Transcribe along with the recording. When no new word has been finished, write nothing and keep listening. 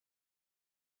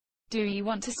Do you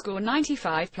want to score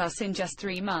 95 plus in just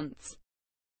 3 months?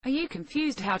 Are you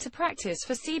confused how to practice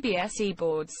for Cbse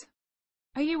boards?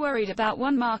 Are you worried about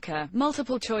one-marker,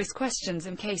 multiple-choice questions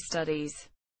and case studies?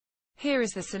 Here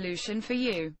is the solution for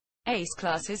you. ACE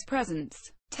Classes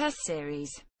presents test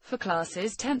series for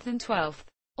classes 10th and 12th,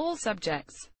 all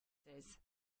subjects.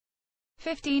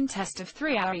 15 test of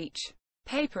 3 hour each.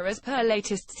 Paper as per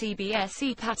latest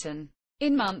Cbse pattern.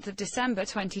 In month of December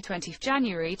 2020,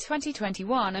 January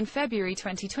 2021 and February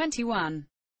 2021.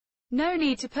 No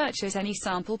need to purchase any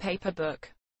sample paper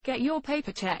book. Get your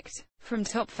paper checked from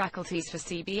top faculties for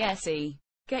Cbse.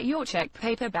 Get your checked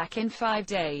paper back in 5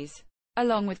 days,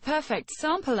 along with perfect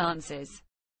sample answers.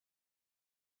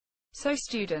 So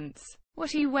students,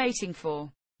 what are you waiting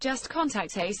for? Just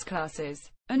contact ACE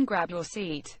Classes and grab your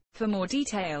seat. For more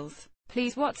details,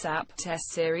 please WhatsApp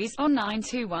test series on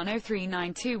 92103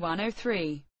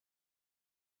 92103.